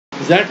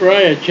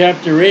Zechariah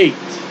chapter 8,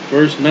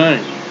 verse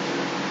 9.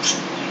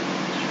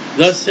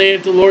 Thus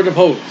saith the Lord of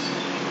hosts,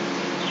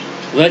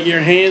 let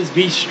your hands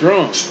be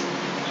strong,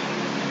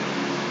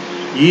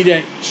 ye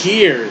that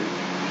hear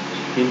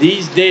in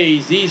these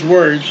days these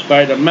words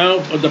by the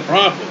mouth of the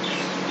prophets.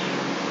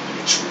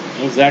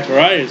 Well,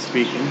 Zechariah is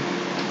speaking.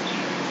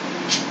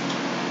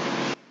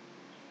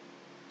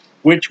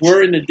 Which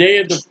were in the day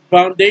of the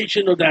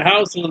foundation of the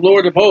house of the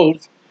Lord of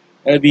hosts,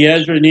 that'd be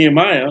Ezra and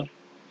Nehemiah.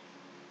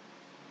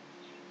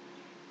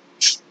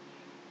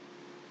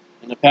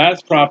 And the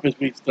past prophets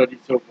we've studied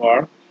so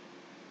far,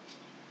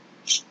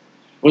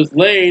 was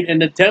laid, and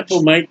the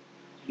temple might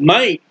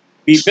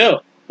be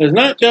built. It's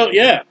not built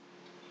yet.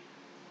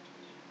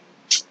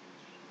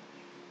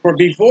 For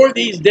before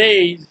these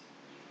days,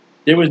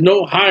 there was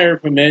no hire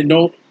for men,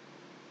 no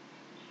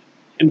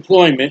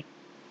employment,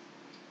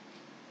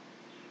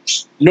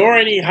 nor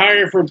any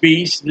hire for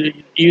beasts,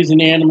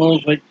 using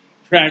animals like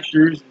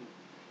tractors.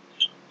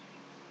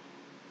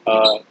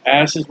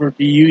 Asses were to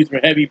be used for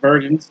heavy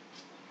burdens.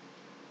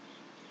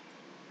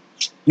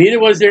 Neither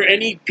was there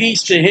any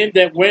peace to him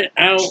that went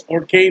out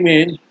or came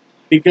in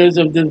because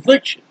of the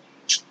affliction.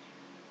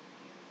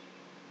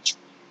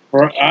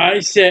 For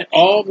I set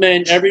all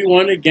men, every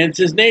one against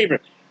his neighbor,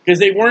 because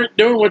they weren't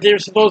doing what they were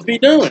supposed to be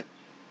doing.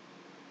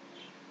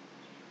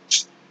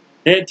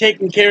 They had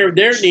taken care of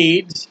their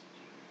needs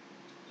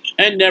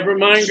and never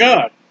mind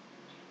God.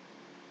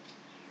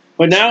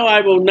 But now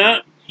I will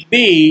not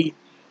be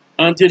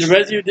unto the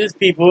residue of this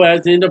people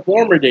as in the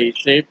former days,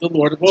 saith the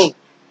Lord of hosts.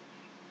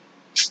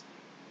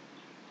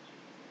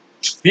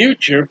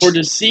 Future, for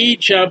the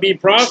seed shall be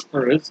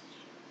prosperous,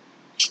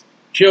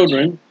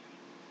 children.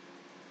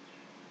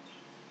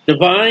 The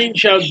vine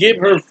shall give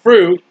her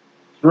fruit,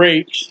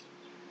 grapes.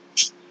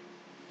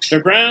 The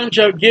ground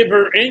shall give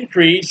her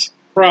increase,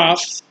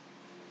 crops.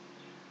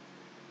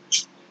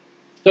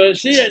 So to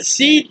see that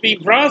seed be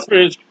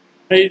prosperous,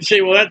 you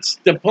say, well, that's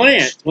the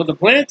plants. Well, the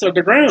plants are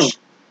the ground.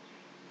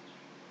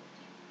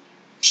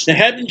 The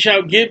heaven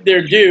shall give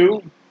their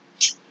due,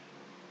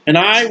 and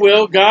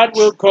God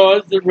will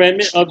cause the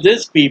remnant of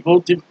this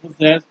people to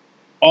possess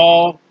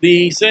all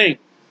these things,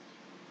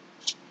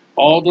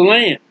 all the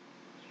land.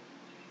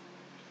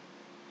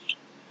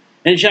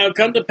 And it shall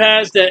come to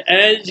pass that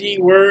as ye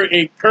were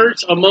a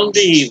curse among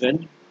the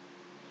heathen,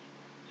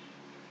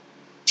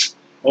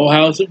 O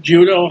house of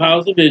Judah, O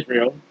house of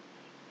Israel,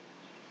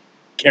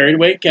 carried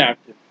away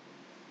captive,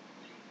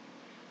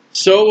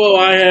 so will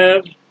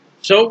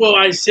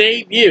I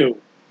save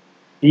you,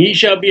 and ye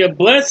shall be a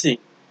blessing.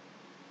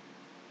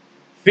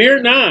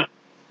 Fear not,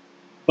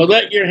 but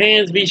let your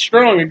hands be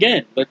strong.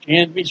 Again, let your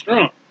hands be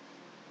strong.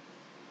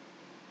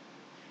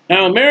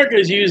 Now,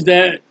 America's used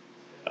that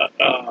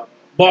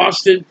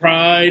Boston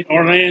pride,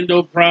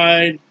 Orlando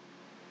pride.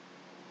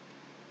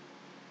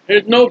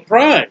 There's no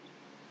pride.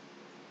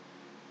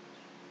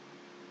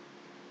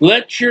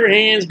 Let your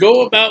hands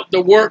go about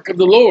the work of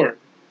the Lord,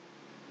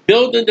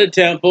 building the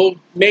temple,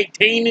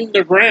 maintaining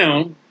the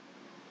ground.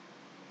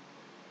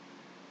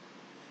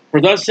 For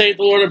thus saith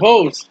the Lord of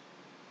hosts,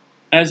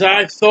 as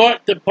I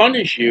thought to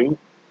punish you,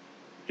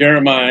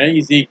 Jeremiah,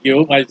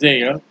 Ezekiel,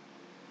 Isaiah,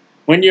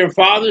 when your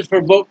fathers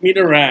provoked me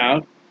to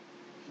wrath,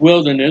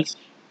 wilderness,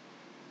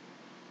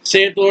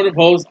 saith the Lord of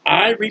hosts,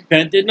 I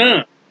repented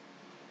not.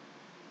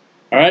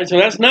 All right, so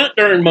that's not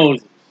during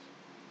Moses.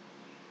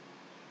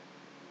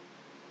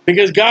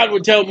 Because God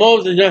would tell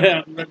Moses,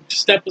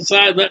 step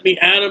aside, let me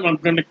at him, I'm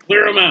going to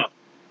clear him out.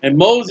 And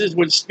Moses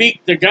would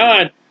speak to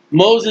God.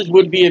 Moses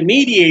would be a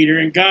mediator,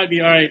 and God would be,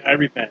 all right, I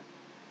repent.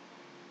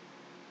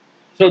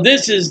 So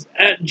this is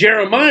at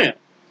Jeremiah.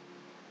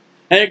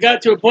 And it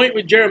got to a point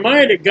with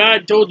Jeremiah that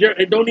God told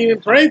Jeremiah, don't even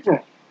pray for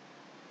him.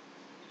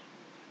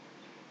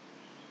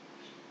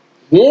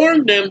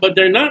 Warn them, but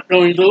they're not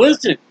going to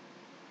listen.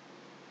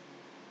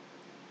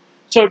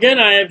 So again,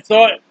 I have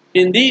thought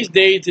in these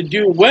days to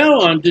do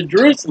well unto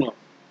Jerusalem.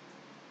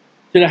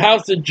 To the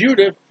house of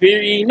Judah,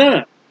 fear ye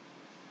not.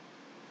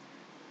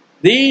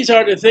 These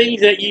are the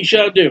things that ye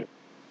shall do.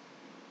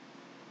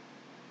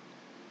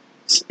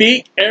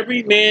 Speak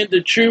every man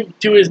the truth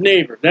to his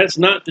neighbor. That's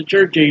not the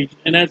church age,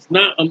 and that's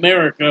not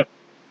America.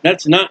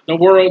 That's not the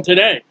world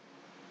today.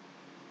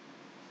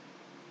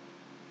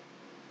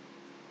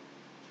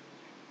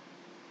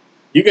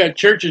 You got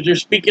churches that are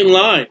speaking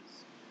lies.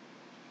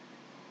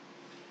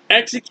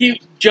 Execute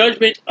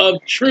judgment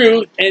of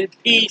truth and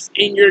peace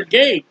in your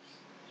gates.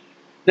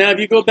 Now, if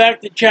you go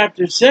back to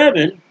chapter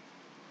 7,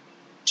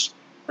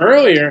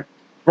 earlier,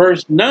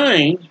 verse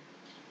 9,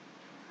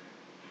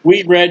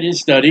 we read and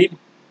studied,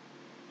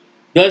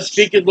 thus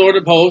speaketh Lord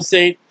of hosts,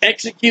 saying,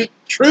 execute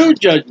true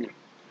judgment.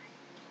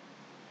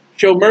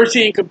 Show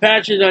mercy and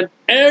compassion on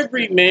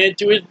every man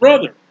to his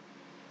brother.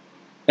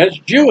 That's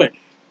Jewish.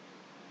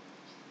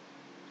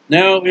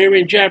 Now, here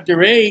in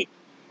chapter 8,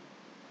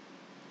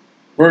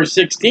 verse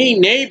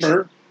 16,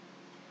 neighbor,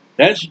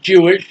 that's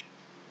Jewish.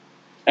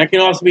 That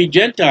can also be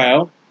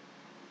Gentile.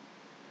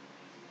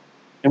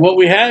 And what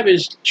we have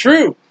is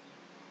true.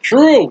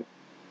 True.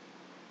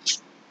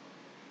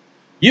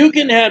 You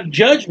can have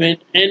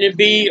judgment and it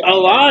be a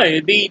lie,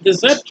 it be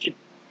deception,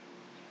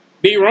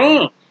 be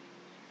wrong.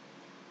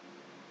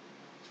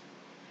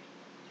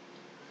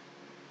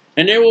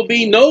 And there will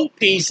be no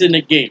peace in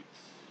the gate.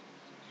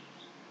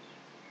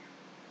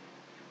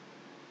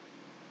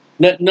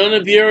 Let none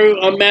of you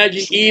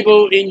imagine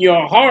evil in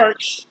your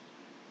hearts.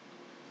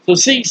 So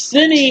see,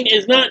 sinning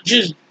is not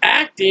just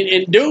acting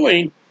and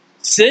doing.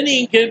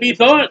 Sinning can be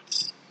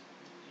thoughts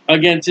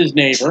against his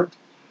neighbor.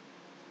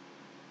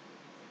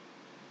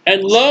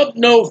 And love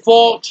no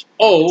false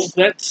oath.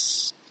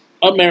 That's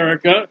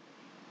America.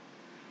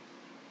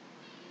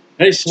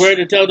 They swear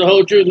to tell the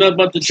whole truth, nothing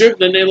but the truth,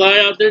 then they lie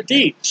out their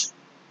teeth.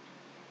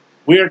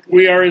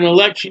 We are in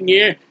election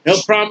year.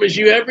 They'll promise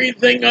you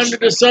everything under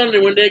the sun,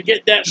 and when they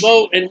get that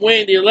vote and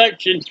win the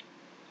election,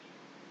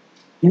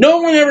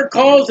 no one ever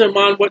calls them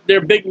on what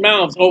their big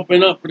mouths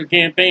open up for the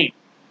campaign.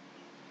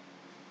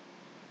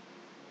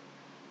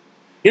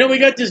 You know, we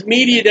got this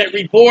media that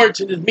reports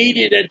and this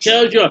media that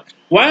tells you,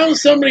 why don't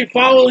somebody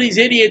follow these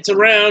idiots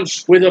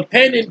around with a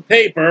pen and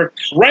paper,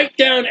 write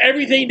down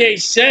everything they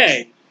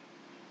say,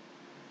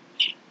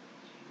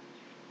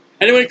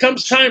 and then when it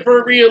comes time for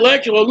a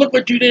re-election, well, look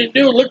what you didn't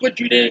do, look what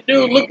you didn't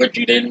do, look what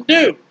you didn't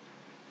do.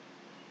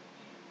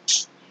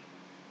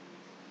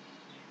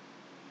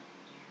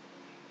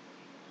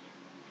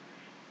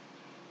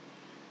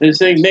 They're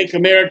saying, make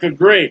America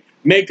great.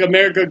 Make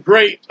America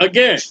great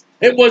again.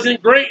 It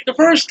wasn't great the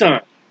first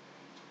time.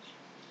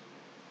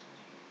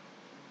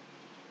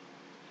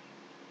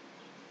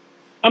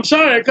 I'm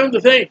sorry, I come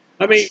to think,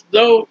 I mean,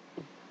 though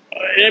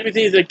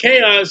everything's a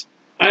chaos,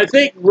 I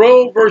think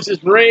Roe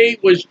versus Wade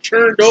was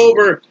turned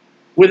over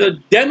with a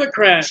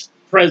Democrat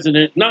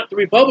president, not the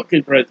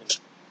Republican president.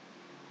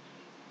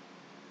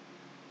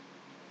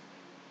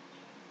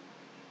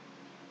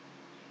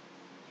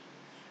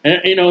 And,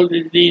 you know,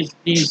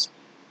 these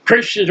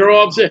Christians are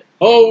all upset.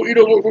 Oh, you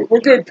know, we're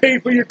going to pay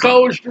for your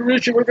college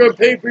tuition. We're going to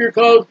pay for your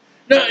college.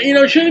 No, you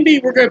know, it shouldn't be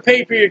we're going to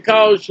pay for your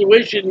college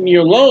tuition and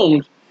your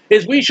loans.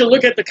 Is we should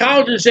look at the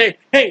college and say,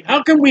 hey,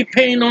 how come we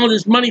paying all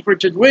this money for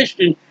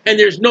tuition and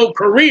there's no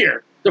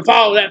career to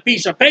follow that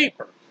piece of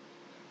paper?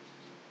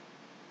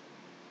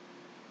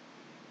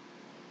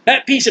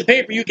 That piece of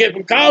paper you get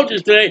from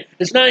colleges today,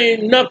 it's not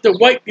even enough to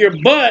wipe your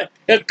butt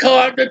and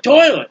clog the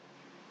toilet.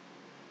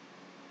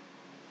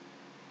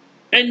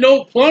 And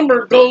no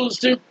plumber goes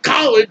to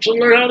college to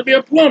learn how to be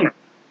a plumber.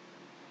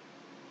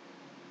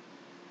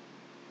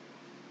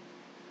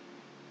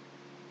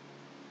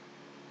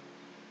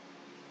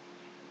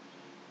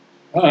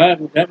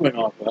 Oh, that went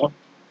off well.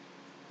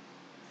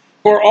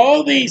 For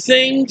all these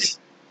things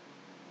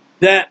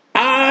that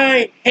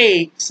I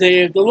hate,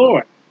 saith the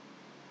Lord.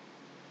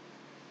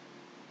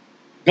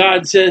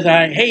 God says,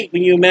 I hate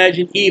when you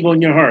imagine evil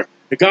in your heart.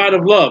 The God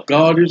of love.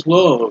 God is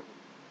love.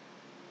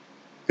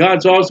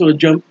 God's also a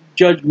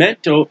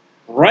judgmental,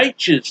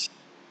 righteous,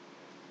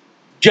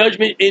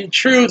 judgment in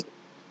truth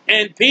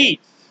and peace.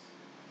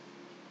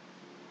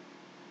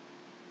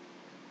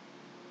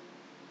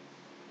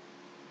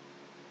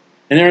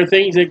 And there are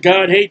things that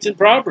God hates in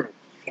Proverbs.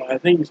 I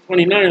think it's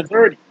 29 or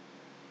 30.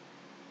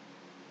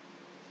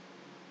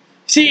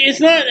 See, it's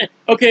not,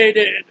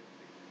 okay,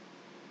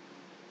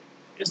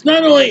 it's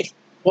not only,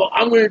 well,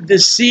 I'm going to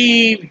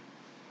deceive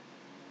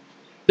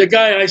the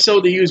guy I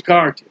sold the used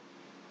car to.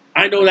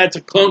 I know that's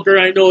a clunker.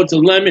 I know it's a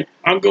lemon.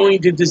 I'm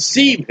going to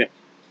deceive him.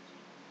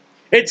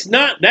 It's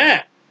not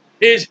that.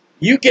 It's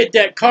you get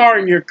that car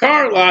in your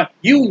car lot,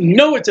 you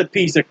know it's a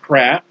piece of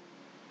crap,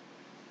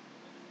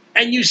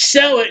 and you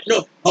sell it.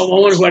 No, oh, I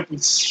wonder who I can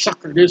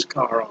sucker this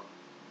car on.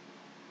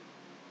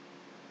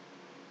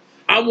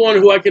 I wonder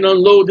who I can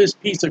unload this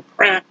piece of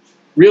crap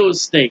real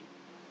estate.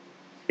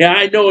 Yeah,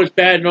 I know it's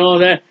bad and all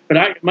that,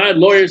 but my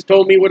lawyers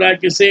told me what I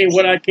can say and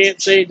what I can't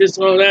say, this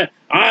and all that.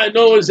 I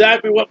know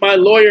exactly what my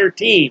lawyer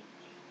team.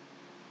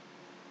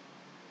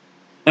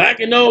 I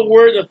can know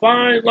where the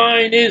fine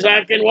line is.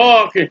 I can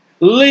walk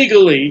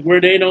legally where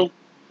they don't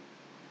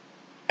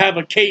have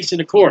a case in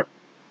the court.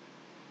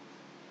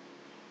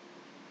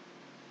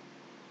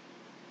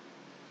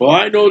 Well,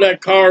 I know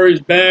that car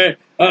is bad.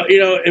 You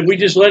know, if we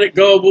just let it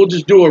go, we'll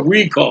just do a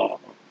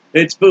recall.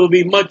 It will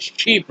be much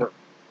cheaper.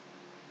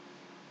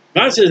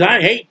 God says,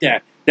 I hate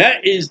that.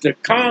 That is the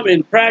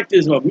common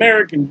practice of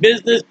American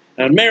business,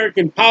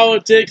 American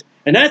politics,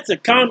 and that's the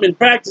common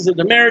practice of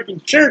the American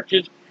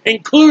churches,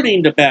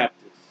 including the Baptists.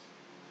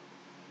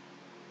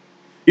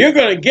 You're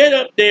going to get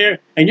up there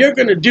and you're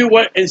going to do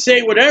what and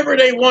say whatever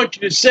they want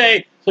you to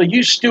say, so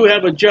you still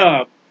have a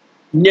job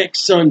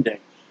next Sunday.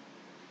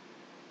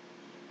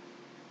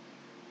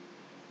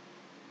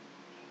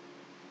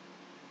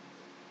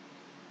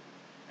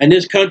 And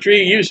this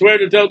country, you swear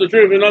to tell the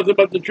truth and nothing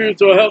but the truth,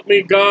 so help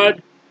me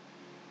God,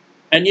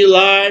 and you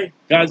lie.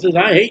 God says,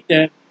 I hate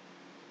that.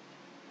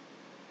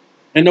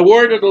 And the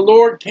word of the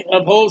Lord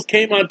of hosts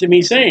came unto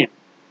me, saying,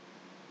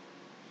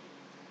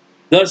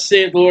 Thus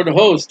saith the Lord of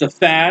hosts, the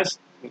fast,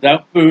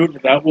 without food,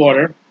 without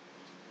water.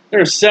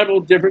 There are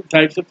several different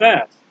types of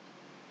fast.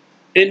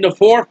 In the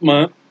 4th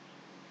month,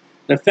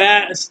 the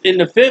fast in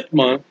the 5th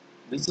month,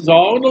 this is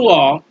all in the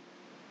law,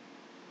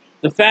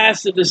 the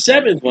fast of the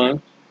 7th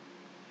month,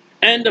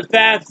 and the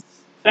fast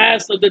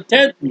of the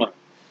 10th month.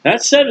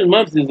 That 7th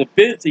month is a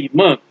busy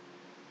month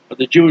of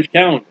the Jewish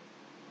calendar.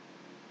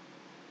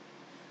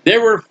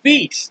 There were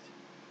feasts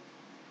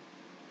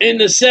in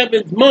the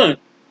 7th month,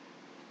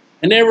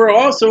 and there were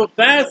also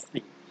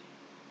fasting.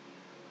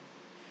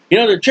 You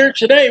know, the church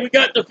today, we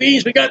got the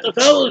feast, we got the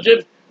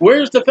fellowship.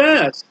 Where's the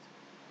fast?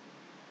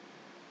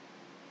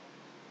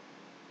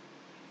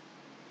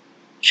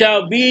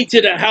 Shall be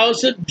to the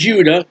house of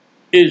Judah,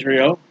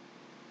 Israel,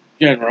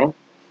 general,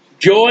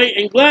 joy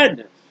and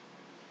gladness.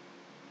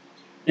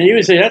 And you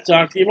would say, that's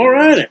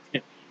oxymoronic.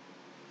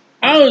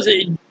 How is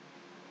it?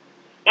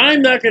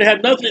 I'm not going to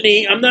have nothing to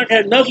eat. I'm not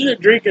going to have nothing to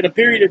drink in a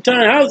period of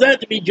time. How is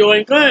that to be joy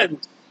and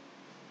gladness?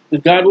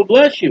 Because God will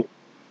bless you.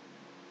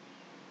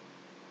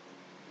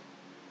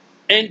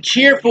 And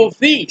cheerful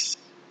feasts.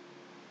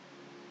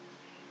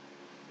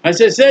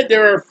 As I said,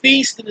 there are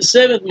feasts in the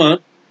 7th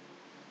month.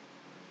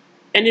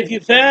 And if you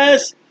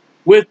fast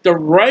with the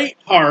right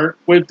heart,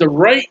 with the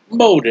right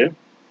motive,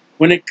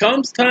 when it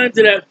comes time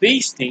to that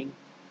feasting,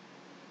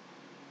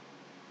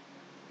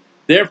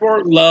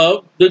 therefore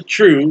love the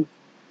truth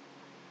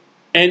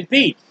and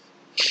peace.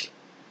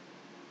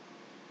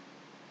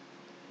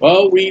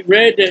 Well, we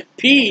read that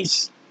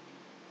peace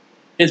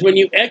is when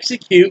you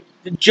execute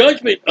the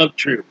judgment of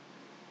truth.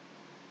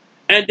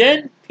 And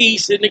then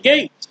peace in the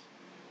gates.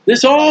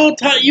 This all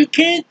time, you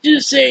can't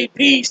just say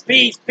peace,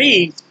 peace,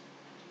 peace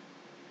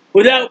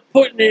without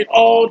putting it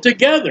all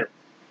together.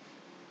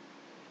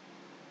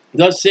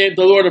 Thus saith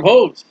the Lord of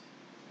hosts,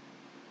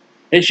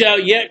 it shall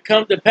yet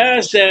come to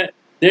pass that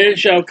there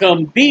shall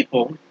come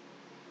people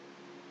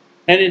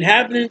and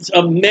inhabitants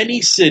of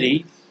many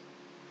cities.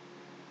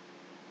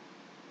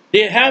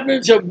 The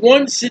inhabitants of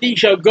one city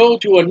shall go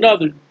to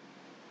another,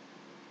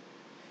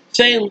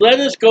 saying,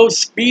 let us go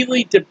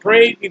speedily to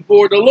pray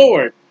before the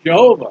Lord,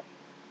 Jehovah,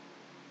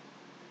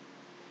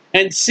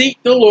 and seek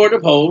the Lord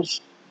of hosts.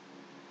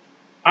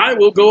 I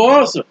will go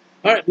also.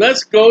 All right,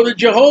 let's go to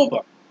Jehovah.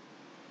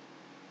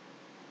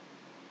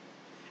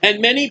 And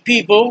many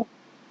people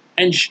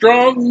and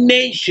strong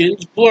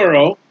nations,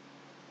 plural,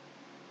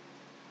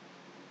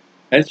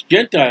 that's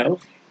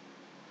Gentiles,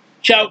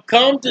 shall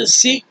come to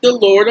seek the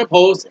Lord of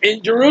hosts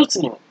in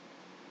Jerusalem.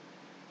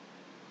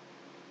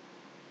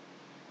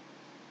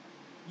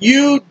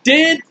 You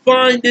did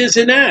find this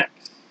in Acts.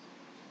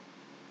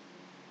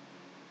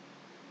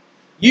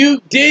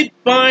 You did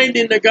find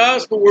in the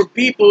gospel where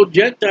people,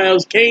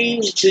 Gentiles,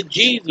 came to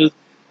Jesus,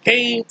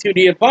 came to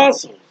the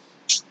apostles.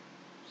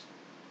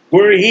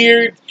 We're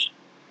here,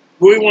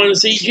 we want to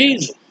see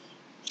Jesus.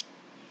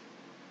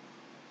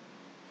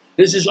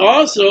 This is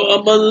also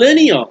a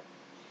millennial.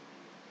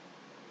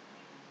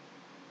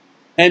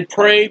 And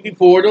pray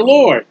before the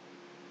Lord.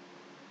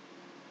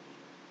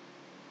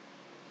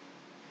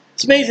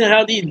 It's amazing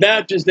how these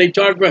Baptists, they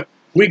talk about,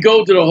 we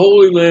go to the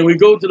Holy Land, we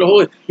go to the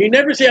Holy Land. You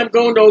never say, I'm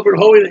going over the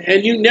Holy Land.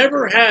 And you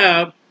never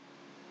have,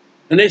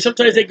 and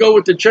sometimes they go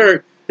with the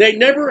church, they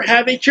never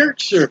have a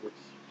church service.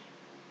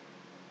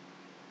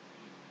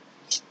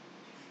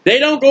 They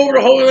don't go over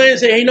the Holy Land and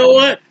say, hey, you know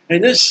what?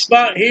 In this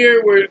spot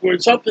here where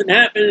something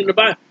happened in the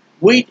Bible,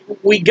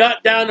 we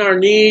got down on our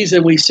knees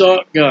and we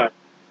sought God.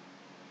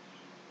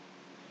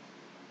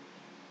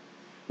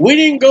 We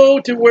didn't go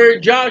to where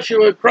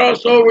Joshua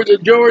crossed over the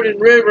Jordan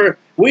River.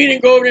 We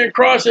didn't go over there and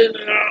cross it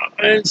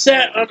and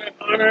sat on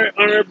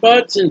our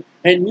butts and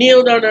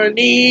kneeled on our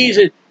knees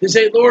and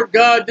say, Lord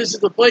God, this is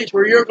the place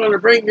where you're going to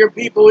bring your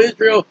people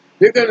Israel.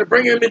 You're going to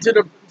bring them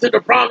into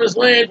the promised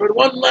land for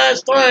one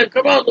last time.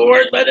 Come on,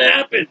 Lord, let it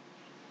happen.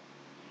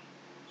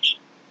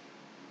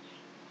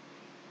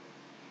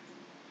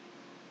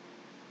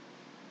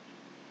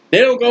 They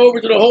don't go over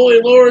to the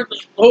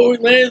Holy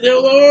Land. They're,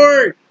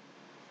 Lord,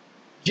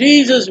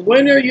 Jesus,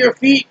 when are your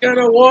feet going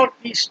to walk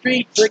these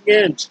streets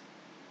again?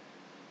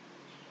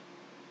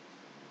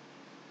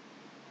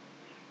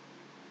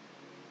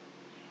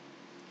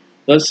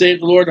 Thus saith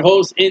the Lord of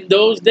hosts, in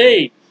those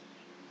days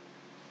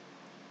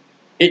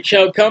it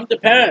shall come to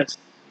pass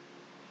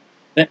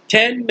that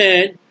 10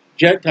 men,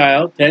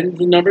 Gentile, 10 is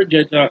the number of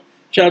Gentile,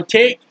 shall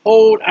take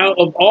hold out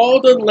of all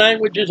the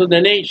languages of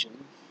the nations,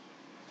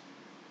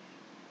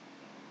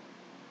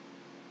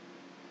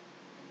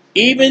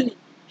 even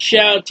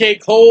shall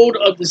take hold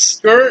of the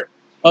skirt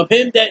of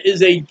him that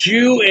is a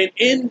Jew, and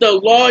in the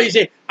law, you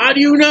say, how do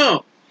you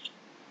know?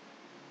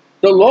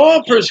 The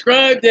law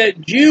prescribed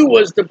that Jew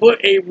was to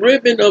put a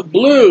ribbon of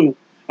blue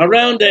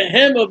around the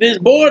hem of his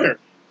border.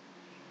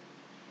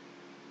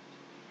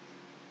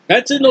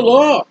 That's in the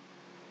law.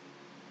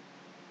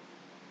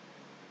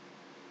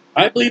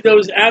 I believe that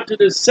was after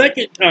the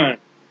second time.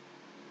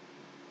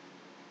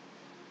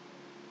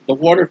 The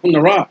water from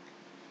the rock.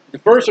 The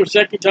first or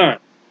second time.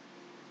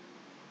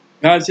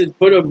 God says,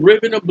 put a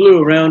ribbon of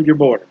blue around your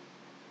border.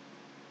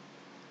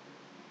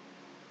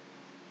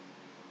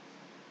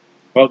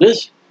 Well,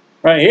 this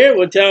right here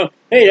will tell,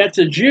 hey, that's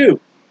a Jew.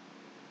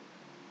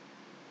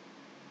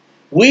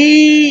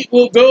 We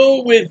will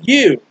go with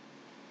you.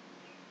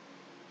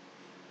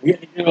 When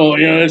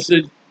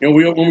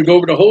we go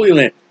over the Holy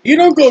Land, You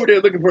don't go over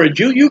there looking for a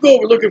Jew. You go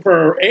over looking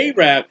for an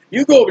Arab.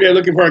 You go over there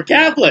looking for a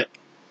Catholic.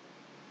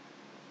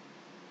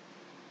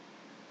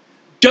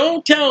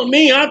 Don't tell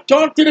me. I've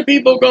talked to the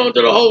people going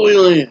to the Holy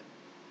Land.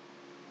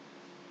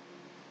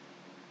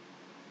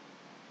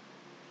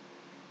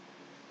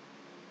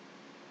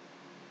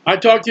 I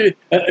talked to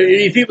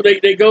these people.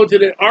 They go to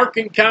the Ark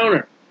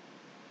Encounter.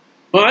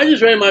 Well, I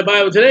just read my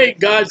Bible today.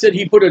 God said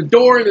he put a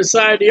door in the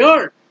side of the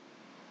ark.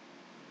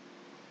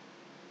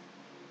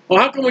 Well,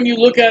 how come when you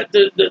look at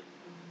the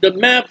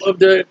map of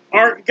the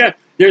ark,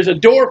 there's a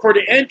door for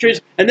the entrance,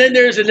 and then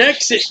there's an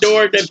exit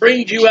door that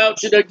brings you out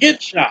to the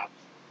gift shop?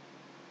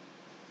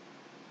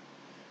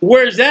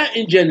 Where's that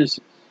in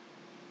Genesis?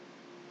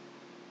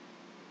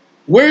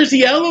 Where's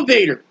the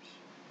elevators?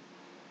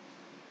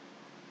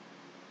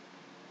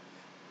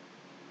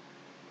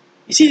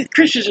 You see, the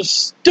Christians are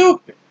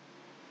stupid.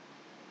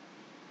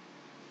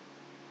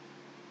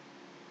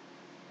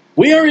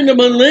 We are in the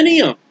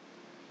millennium.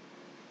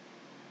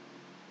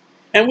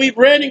 And we've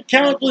read in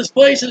countless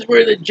places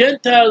where the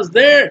Gentiles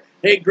there,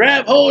 they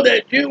grab hold of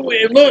that Jew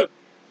and look.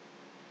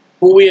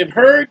 For we have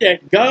heard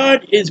that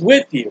God is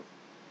with you.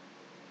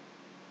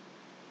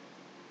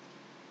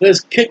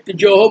 Let's kick the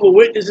Jehovah's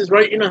Witnesses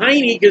right in the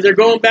hiney because they're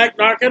going back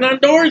knocking on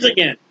doors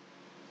again.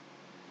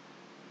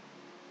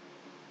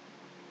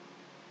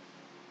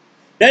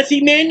 That's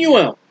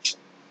Emmanuel.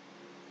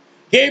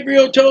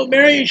 Gabriel told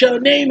Mary, you shall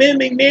name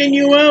him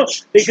Emmanuel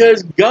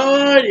because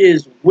God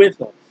is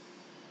with us.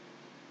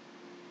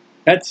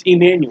 That's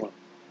Emmanuel.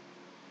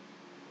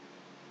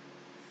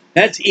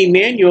 That's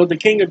Emmanuel, the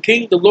King of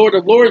Kings, the Lord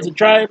of Lords, the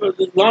tribe of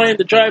the Lion,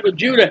 the tribe of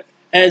Judah,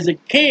 as a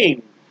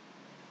king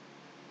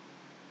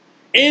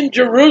in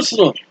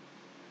Jerusalem.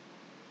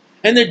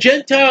 And the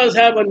Gentiles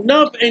have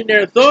enough in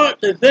their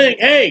thought to think,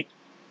 hey,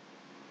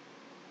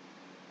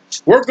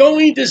 we're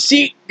going to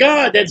seek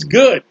God. That's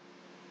good.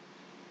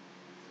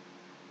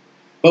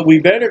 But we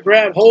better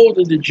grab hold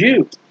of the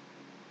Jew.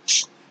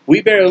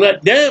 We better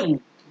let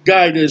them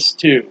guide us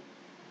too.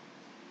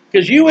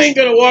 Because you ain't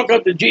going to walk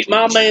up to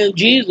my man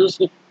Jesus.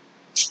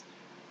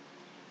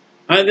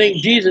 I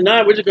think Jesus and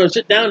I, we're just going to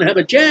sit down and have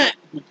a chat.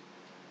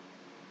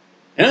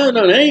 Hell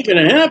no, that ain't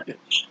going to happen.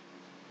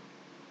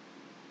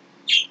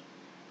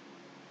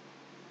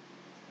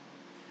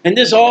 And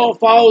this all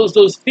follows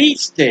those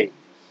feast days.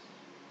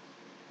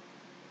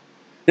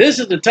 This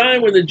is the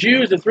time when the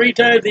Jews, the 3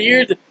 times a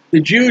year, the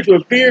Jews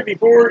will appear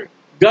before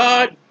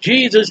God,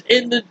 Jesus,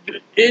 in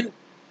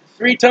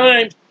 3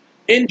 times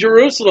in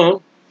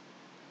Jerusalem.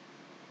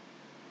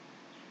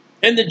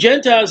 And the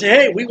Gentiles say,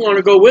 hey, we want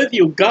to go with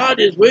you. God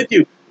is with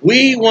you.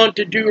 We want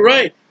to do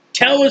right.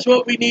 Tell us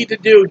what we need to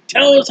do.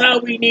 Tell us how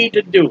we need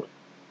to do it.